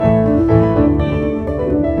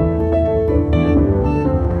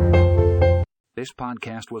This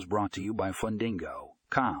podcast was brought to you by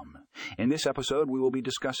Fundingo.com. In this episode, we will be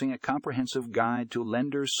discussing a comprehensive guide to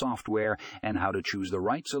lenders software and how to choose the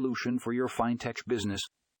right solution for your fintech business.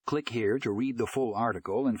 Click here to read the full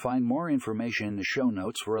article and find more information in the show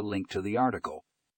notes for a link to the article.